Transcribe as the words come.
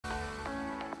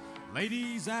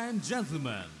Ladies and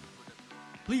gentlemen,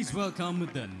 please welcome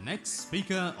the next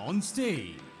speaker on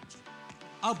stage,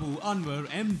 Abu Anwar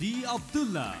MD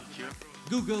Abdullah,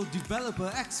 Google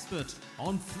developer expert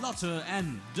on Flutter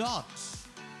and Dot.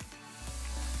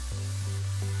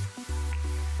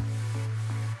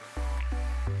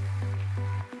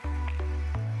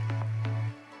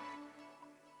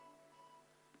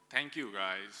 Thank you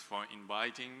guys for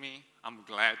inviting me. I'm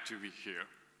glad to be here.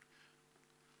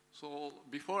 So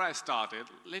before I started,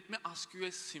 let me ask you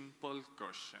a simple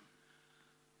question.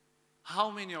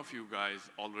 How many of you guys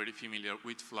already familiar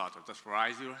with Flutter? Just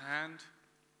raise your hand.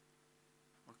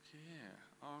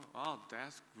 Okay, oh,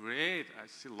 that's great. I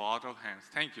see a lot of hands.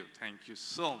 Thank you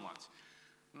so much.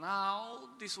 Now,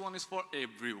 this one is for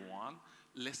everyone.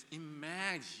 Let's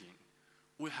imagine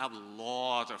we have a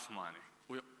lot of money.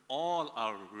 We all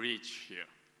are rich here,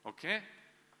 okay?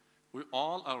 We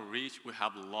all are rich, we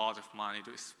have a lot of money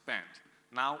to spend.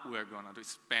 Now we're going to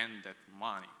spend that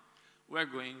money. We're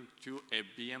going to a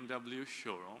BMW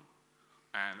showroom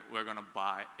and we're going to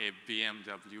buy a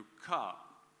BMW car.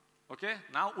 Okay?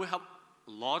 Now we have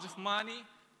a lot of money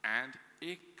and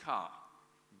a car,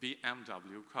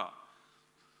 BMW car.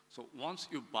 So once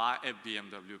you buy a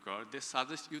BMW car, they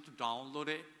suggest you to download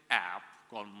an app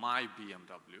called My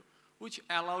BMW, which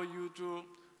allow you to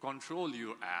control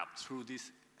your app through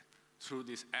this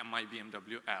My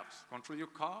BMW apps. Control your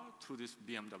car through this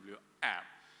BMW app.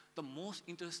 The most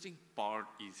interesting part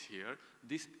is here,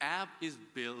 this app is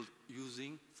built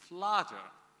using Flutter.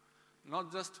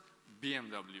 Not just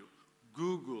BMW,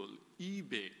 Google,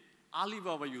 eBay,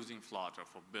 Alibaba using Flutter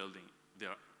for building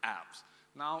their apps.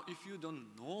 Now, if you don't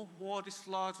know what is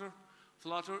Flutter,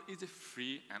 Flutter is a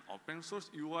free and open source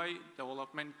UI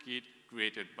development kit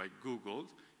created by Google.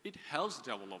 It helps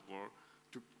developers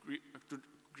to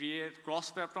create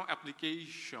cross-platform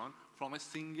application from a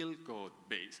single code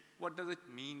base. What does it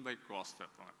mean by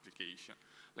cross-platform application?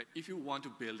 Like if you want to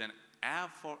build an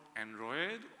app for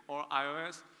Android or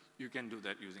iOS, you can do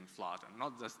that using Flutter.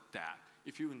 Not just that.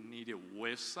 If you need a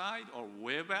website or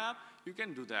web app, you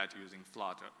can do that using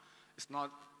Flutter. It's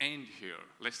not end here.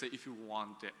 Let's say if you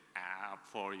want an app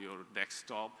for your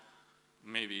desktop,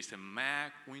 maybe it's a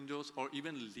Mac, Windows, or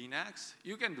even Linux,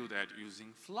 you can do that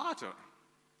using Flutter.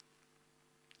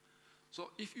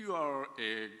 So if you are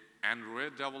an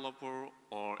Android developer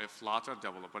or a Flutter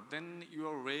developer, then you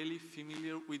are really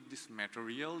familiar with this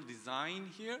material design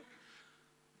here.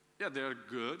 Yeah, they're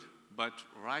good, but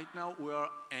right now we are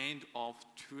end of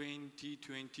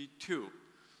 2022.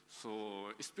 So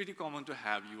it's pretty common to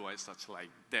have UI such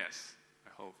like this. I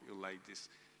hope you like this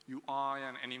UI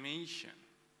and animation.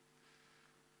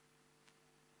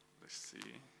 Let's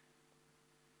see.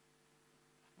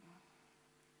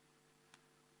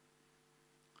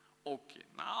 Okay,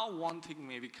 now one thing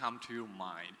maybe come to your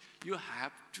mind. You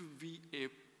have to be a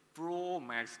Pro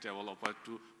Max developer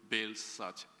to build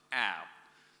such app,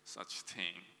 such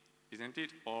thing, isn't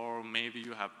it? Or maybe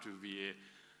you have to be a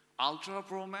Ultra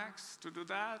Pro Max to do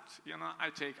that. You know,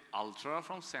 I take Ultra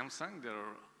from Samsung, their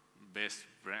best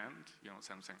brand, you know,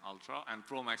 Samsung Ultra, and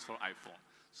Pro Max for iPhone.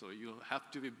 So you have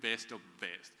to be best of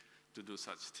best to do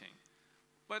such thing.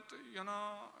 But, you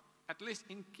know, at least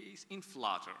in case in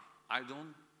Flutter, I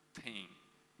don't think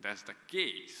that's the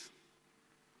case.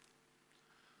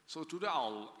 So today,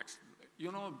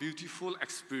 you know, beautiful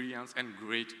experience and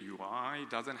great UI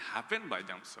doesn't happen by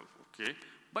themselves, okay?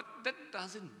 But that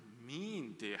doesn't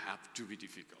mean they have to be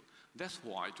difficult. That's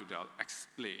why today I'll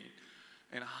explain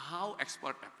and how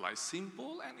expert apply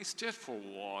simple and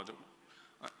straightforward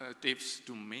tips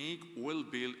to make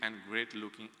well-built and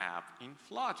great-looking app in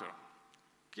Flutter.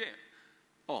 Okay.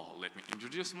 Oh, let me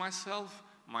introduce myself.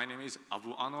 My name is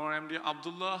Abu Anwar MD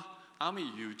Abdullah. I'm a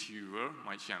YouTuber.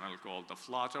 My channel called The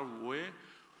Flutter Way,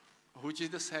 which is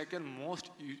the second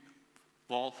most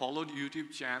followed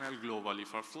YouTube channel globally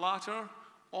for Flutter.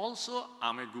 Also,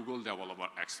 I'm a Google developer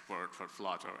expert for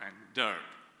Flutter and Dart.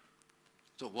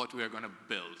 So what we are going to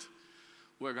build?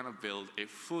 We're going to build a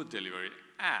food delivery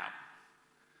app.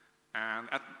 And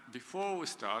before we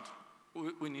start,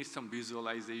 we need some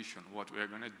visualization, what we are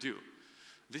going to do.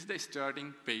 This is the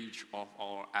starting page of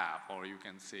our app, or you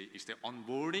can say it's the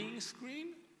onboarding screen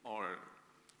or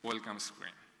welcome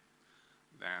screen.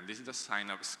 Then this is the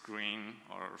sign-up screen,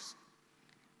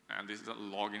 and this is the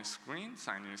login screen,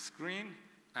 sign-in screen,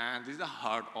 and this is the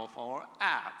heart of our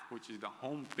app, which is the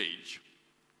home page.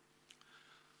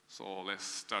 So let's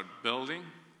start building.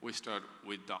 We start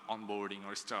with the onboarding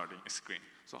or starting screen.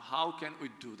 So how can we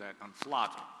do that on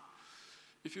Flutter?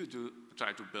 If you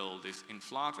try to build this in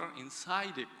Flutter,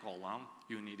 inside a column,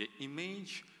 you need an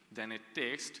image, then a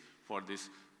text for this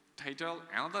title,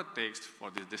 another text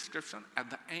for this description. At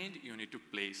the end, you need to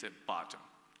place a button,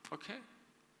 okay?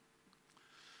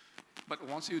 But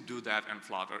once you do that in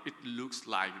Flutter, it looks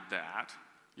like that.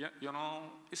 Yeah, you know,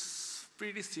 it's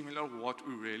pretty similar what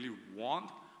we really want,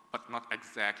 but not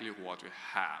exactly what we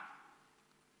have.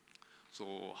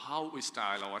 So how we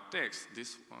style our text,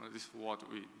 this is what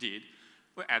we did.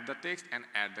 We add the text and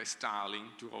add the styling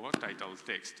to our title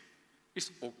text.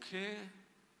 It's okay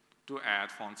to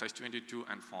add font size 22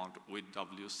 and font width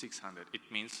W600. It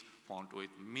means font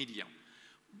width medium.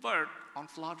 But on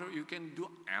Flutter, you can do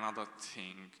another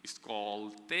thing. It's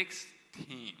called text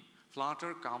theme.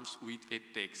 Flutter comes with a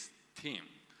text theme.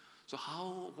 So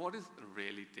what is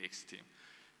really text theme?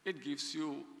 It gives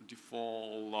you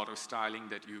default lot of styling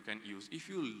that you can use. If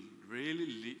you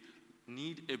really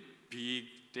need a big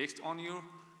text on your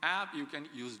app, you can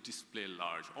use display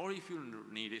large. Or if you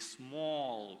need a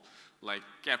small, like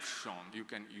caption, you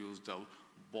can use the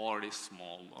body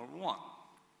small or one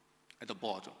at the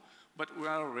bottom. But we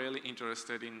are really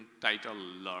interested in title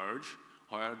large,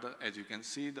 where as you can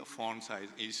see, the font size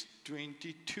is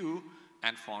 22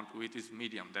 and font width is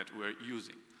medium that we're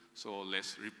using. So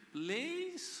let's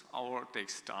replace our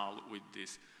text style with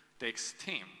this text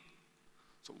theme.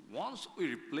 So once we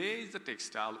replace the text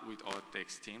style with our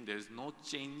text theme, there's no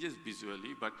changes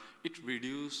visually, but it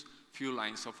reduces few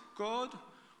lines of code.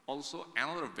 Also,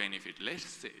 another benefit, let's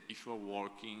say if you're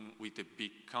working with a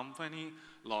big company,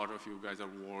 a lot of you guys are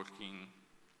working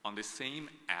on the same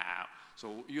app,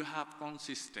 so you have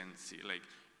consistency. Like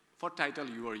for title,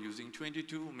 you are using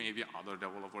 22, maybe other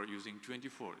developer using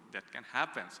 24. That can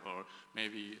happen. Or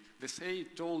maybe they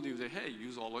told you that, hey,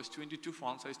 use always 22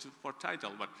 font size for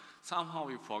title, but somehow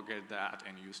you forget that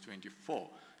and use 24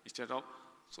 instead of.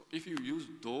 So if you use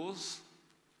those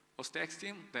text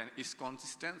theme, then it's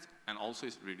consistent and also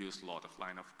it's reduced a lot of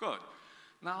line of code.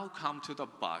 Now come to the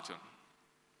button.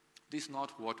 This is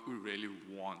not what we really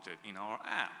wanted in our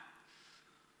app.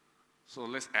 So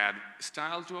let's add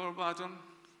style to our button.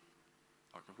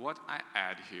 Okay, what I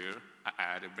add here, I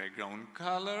add a background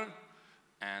color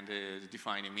and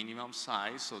define a minimum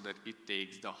size so that it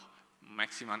takes the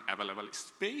maximum available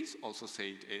space. Also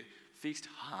set a fixed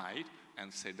height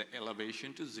and set the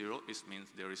elevation to 0. It means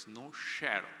there is no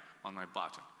shadow on my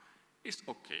button. It's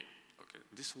okay.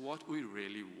 This is what we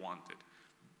really wanted.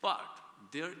 But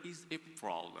there is a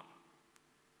problem.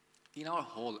 In our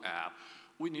whole app,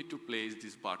 we need to place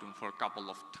this button for a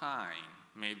couple of times.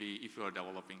 Maybe if you are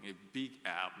developing a big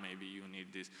app, maybe you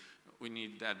need this. We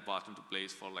need that button to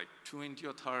place for like 20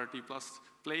 or 30 plus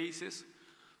places.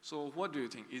 So what do you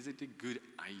think? Is it a good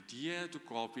idea to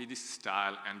copy this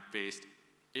style and paste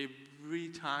every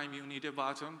time you need a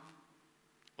button?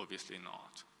 Obviously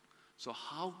not. So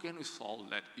how can we solve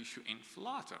that issue in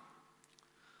Flutter?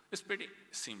 It's pretty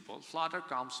simple. Flutter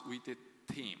comes with a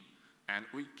theme, and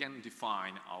we can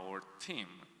define our theme.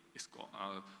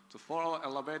 So for our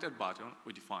elevated button,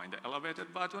 we define the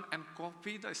elevated button and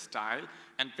copy the style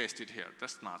and paste it here.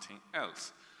 That's nothing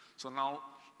else. So now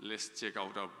let's check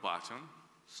out our button.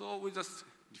 So we just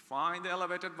define the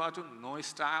elevated button, no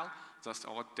style, just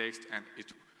our text, and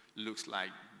it looks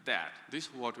like that. This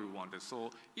is what we wanted.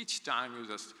 So each time you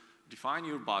just define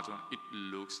your button, it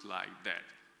looks like that.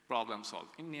 Problem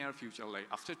solved. In near future, like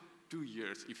after 2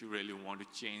 years, if you really want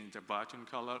to change the button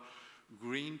color,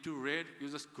 green to red, you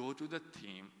just go to the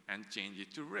theme and change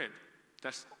it to red.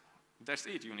 That's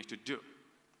it you need to do.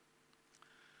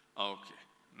 Okay,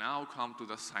 now come to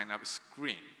the sign up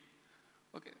screen.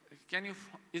 Okay,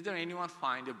 is there anyone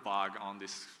find a bug on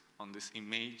this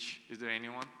image? Is there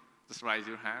anyone? Just raise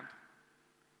your hand.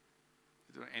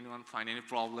 Is there anyone find any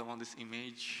problem on this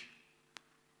image?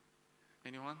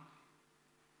 Anyone?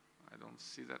 I don't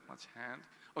see that much hand.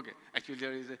 Okay, actually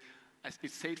there is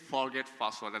it said forget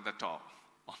password at the top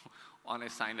on a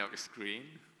sign up screen.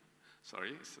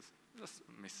 Sorry, it's just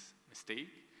a mistake.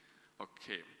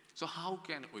 Okay, so how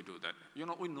can we do that? You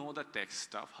know, we know the text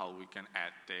stuff, how we can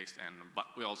add text, but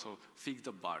we also fix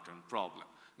the button problem.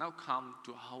 Now come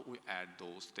to how we add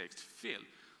those text fields.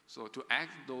 So to add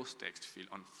those text fields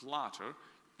on Flutter,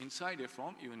 inside a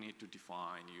form, you need to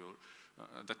define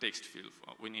the text field.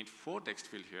 We need 4 text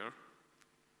fields here.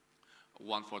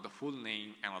 One for the full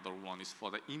name, another one is for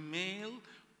the email,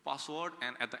 password,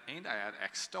 and at the end I add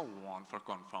extra one for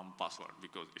confirm password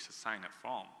because it's a sign-up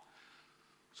form.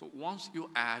 So once you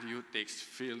add your text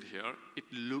field here, it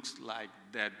looks like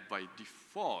that by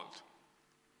default.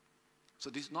 So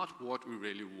this is not what we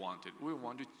really wanted. We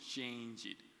want to change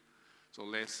it.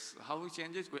 So how we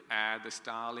change it? We add the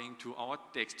styling to our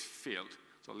text field.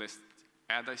 So let's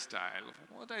add a style.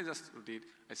 What I just did,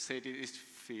 I set it is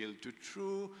field to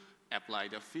true, apply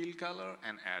the fill color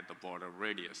and add the border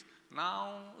radius.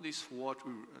 Now this what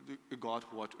we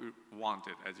got what we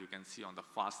wanted, as you can see on the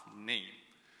first name.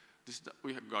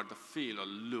 We have got the feel or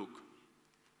look.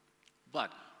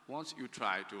 But once you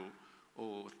try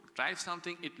to type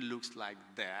something, it looks like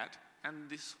that, and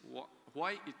this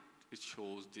why it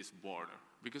shows this border.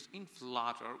 Because in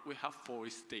Flutter, we have 4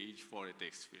 stages for a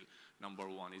text field. Number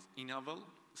 1 is enable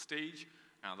stage,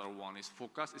 another one is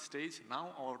focus stage.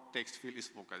 Now our text field is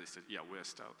focus stage. Yeah, we are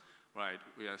still, right,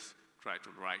 we are trying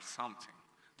to write something.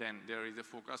 Then there is a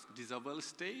focus disable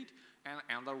stage, and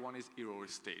another one is error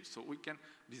stage. So we can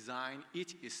design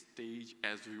each stage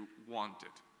as we want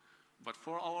it. But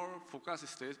for our focus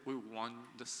stage, we want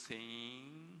the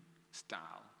same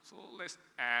style. So let's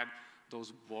add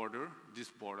this border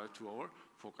to our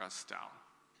focus style.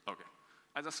 Okay,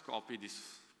 I just copy this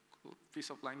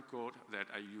piece of line code that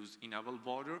I use enable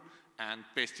border and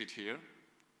paste it here.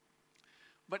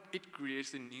 But it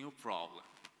creates a new problem.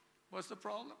 What's the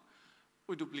problem?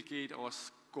 We duplicate our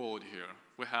code here.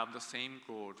 We have the same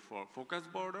code for focus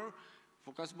border,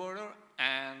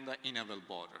 and the enable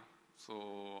border.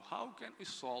 So how can we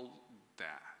solve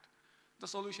that? The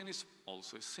solution is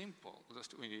also simple.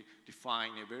 Just we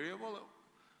define a variable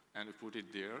and we put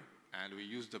it there and we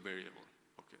use the variable.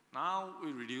 Okay. Now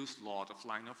we reduce a lot of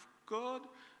line of code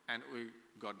and we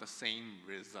got the same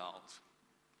result.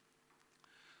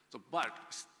 So, but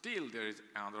still there is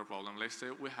another problem. Let's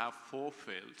say we have 4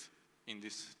 fields in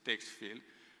this text field.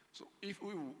 So if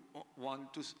we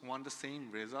want the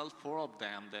same result, 4 of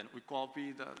them, then we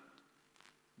copy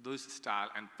those style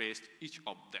and paste each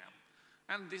of them.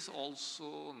 And this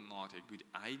also not a good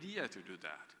idea to do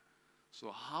that.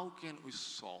 So how can we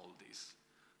solve this?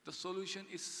 The solution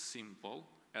is simple,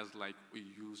 as like we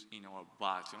use in our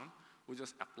button. We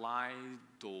just apply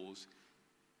those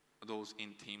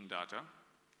in theme data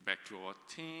back to our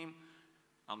theme.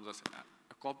 I'm just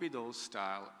copy those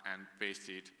style and paste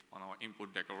it on our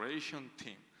input decoration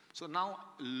theme. So now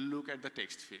look at the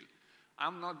text field.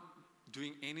 I'm not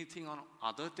doing anything on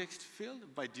other text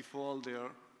field. By default,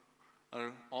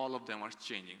 all of them are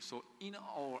changing. So in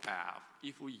our app,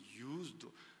 if we use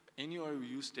anywhere we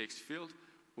use text field,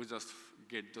 we just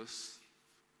get this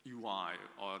UI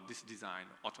or this design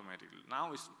automatically.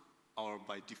 Now it's our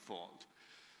by default.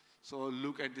 So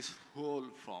look at this whole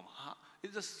form.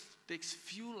 It just takes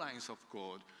few lines of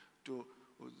code to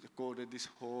code this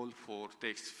whole 4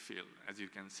 text field, as you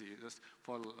can see. Just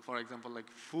for example, like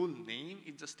full name,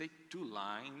 it just takes 2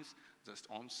 lines, just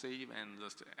on save and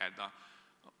just add the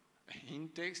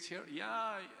hint text here.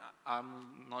 Yeah,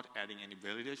 I'm not adding any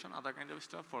validation, other kind of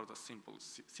stuff for the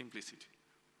simplicity.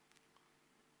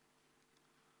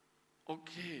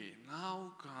 Okay,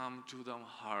 now come to the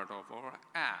heart of our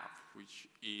app, which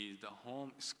is the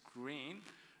home screen.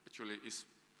 Actually, is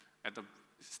at the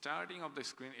starting of the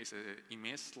screen is an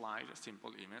image slider,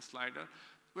 simple image slider.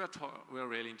 We are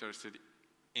really interested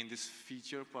in this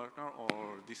feature partner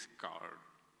or this card.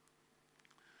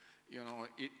 You know,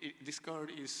 this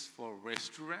card is for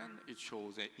restaurant. It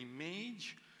shows an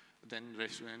image, then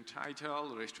restaurant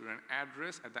title, restaurant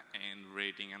address, at the end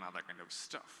rating and other kind of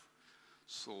stuff.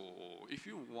 So if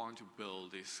you want to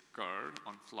build this card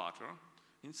on Flutter,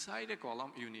 inside a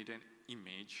column you need an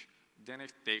image, then a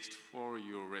text for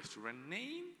your restaurant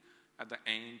name, at the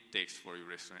end text for your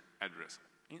restaurant address.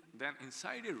 Then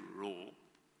inside a row,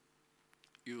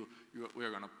 we are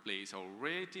going to place our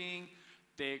rating,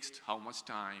 text, how much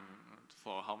time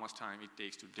it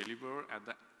takes to deliver, at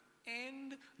the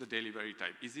end the delivery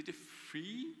type. Is it a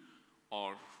free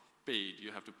or paid?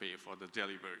 You have to pay for the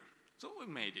delivery. So we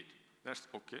made it. That's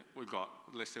okay.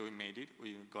 Let's say we made it.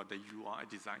 We got the UI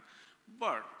design.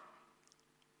 But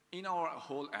in our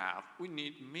whole app, we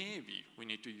need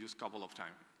to use a couple of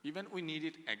times. Even we need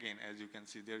it again, as you can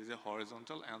see, there is a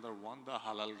horizontal, another one, the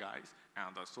halal guys,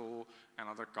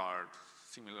 another card,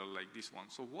 similar like this one.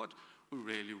 So what we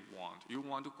really want? You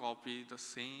want to copy the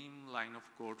same line of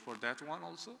code for that one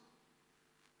also?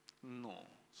 No.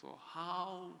 So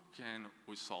how can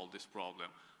we solve this problem?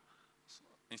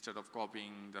 Instead of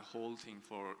copying the whole thing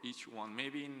for each one,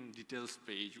 maybe in details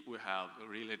page we have a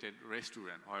related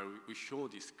restaurant or we show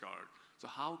this card. So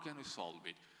how can we solve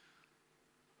it?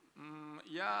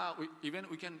 Yeah,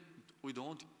 we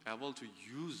don't able to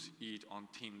use it on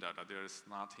theme data. There is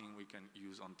nothing we can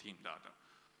use on theme data.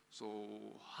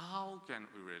 So how can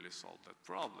we really solve that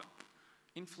problem?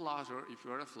 In Flutter, if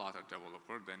you're a Flutter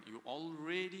developer, then you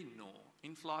already know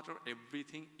in Flutter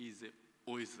everything is a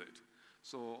wizard.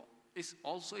 So it's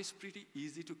pretty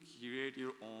easy to create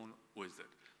your own wizard.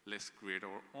 Let's create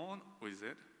our own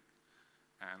wizard.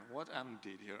 And what I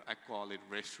did here, I call it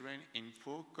restaurant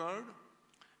info card.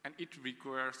 And it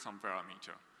requires some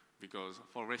parameter, because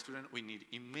for restaurant we need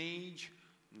image,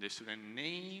 restaurant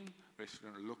name,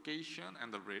 restaurant location,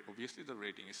 and obviously the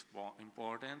rating is more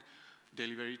important,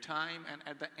 delivery time, and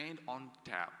at the end on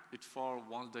tap. It's for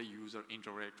once the user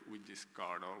interact with this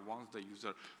card, or once the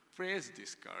user press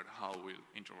this card, how we'll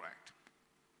interact.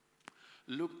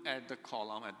 Look at the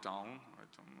column at down. I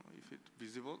don't know if it's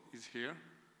visible, is here.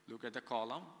 Look at the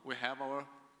column. We have our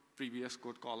previous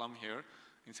code column here.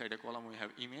 Inside the column we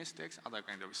have image, text, other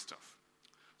kind of stuff.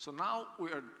 So now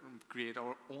we are create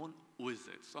our own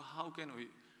widget. So how can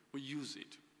we use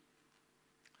it?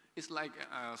 It's like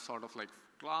a sort of like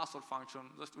class or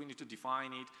function. Just we need to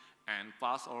define it and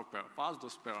pass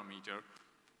those parameters,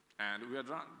 and we are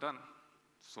done.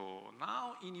 So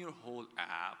now in your whole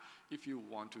app, if you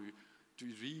want to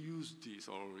reuse this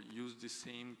or use the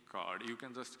same card, you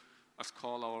can just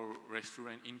call our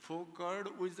restaurant info card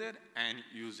widget and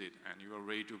use it, and you are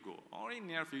ready to go. Or in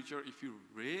near future, if you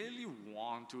really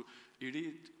want to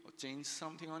edit or change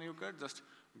something on your card, just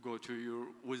go to your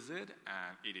widget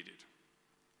and edit it.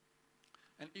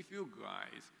 And if you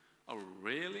guys are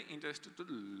really interested to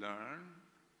learn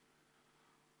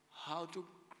how to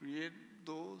create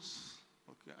those,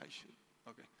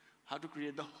 how to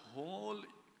create the whole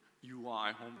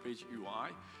UI, homepage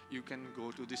UI, you can go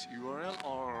to this URL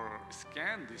or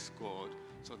scan this code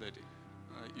so that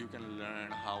you can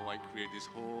learn how I create this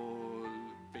whole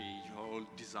page, whole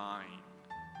design.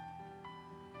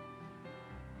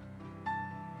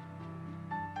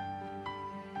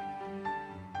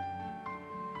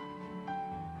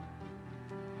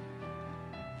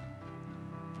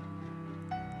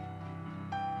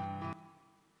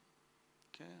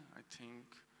 Okay, I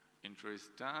think intro is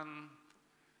done.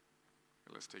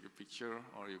 Let's take a picture,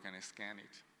 or you can scan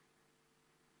it.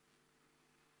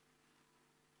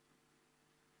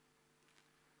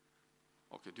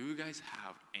 Okay, do you guys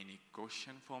have any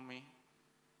question for me?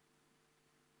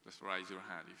 Just raise your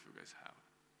hand if you guys have.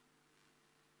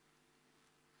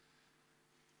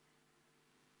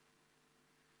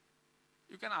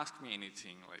 You can ask me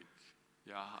anything like,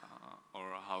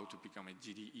 or how to become a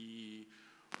GDE,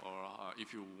 or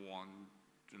if you want,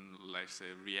 let's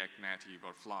say, React Native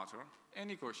or Flutter,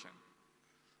 any question.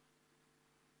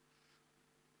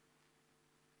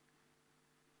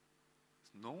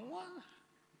 No one?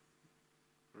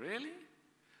 Really?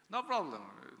 No problem.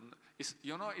 It's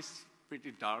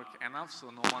pretty dark enough, so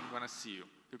no one gonna see you.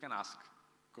 You can ask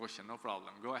question, no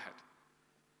problem. Go ahead.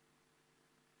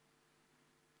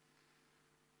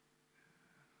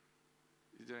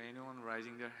 Is there anyone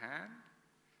raising their hand?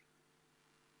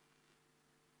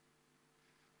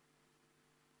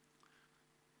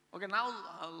 Okay, now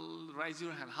I'll raise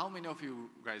your hand. How many of you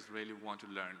guys really want to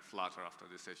learn Flutter after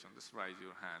this session? Just raise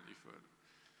your hand if you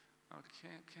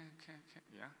okay.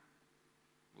 Yeah.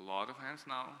 A lot of hands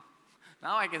now.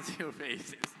 Now I can see your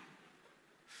faces.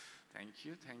 Thank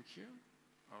you.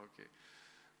 Okay.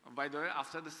 By the way,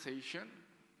 after the session,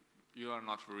 you are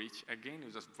not rich again.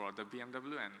 You just brought the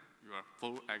BMW and you are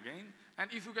full again.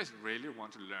 And if you guys really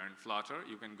want to learn Flutter,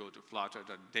 you can go to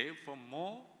flutter.dev for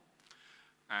more.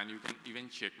 And you can even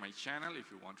check my channel if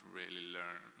you want to really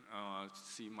learn,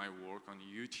 see my work on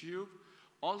YouTube.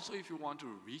 Also, if you want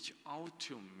to reach out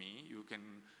to me, you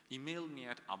can email me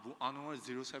at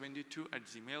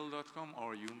abuanwar072@gmail.com,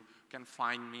 or you can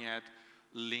find me at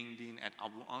LinkedIn at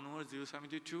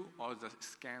abuanwar072, or just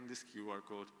scan this QR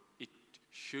code. It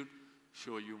should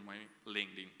show you my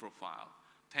LinkedIn profile.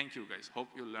 Thank you, guys.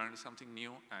 Hope you learned something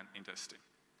new and interesting.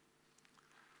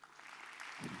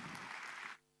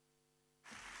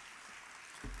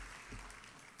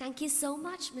 Thank you so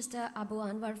much, Mr. Abu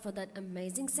Anwar, for that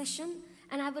amazing session.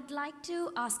 And I would like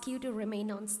to ask you to remain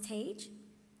on stage.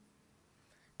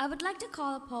 I would like to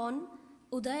call upon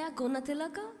Udaya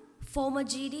Gunatilaka, former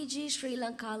GDG Sri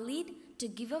Lanka lead, to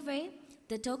give away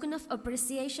the token of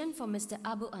appreciation for Mr.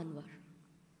 Abu Anwar.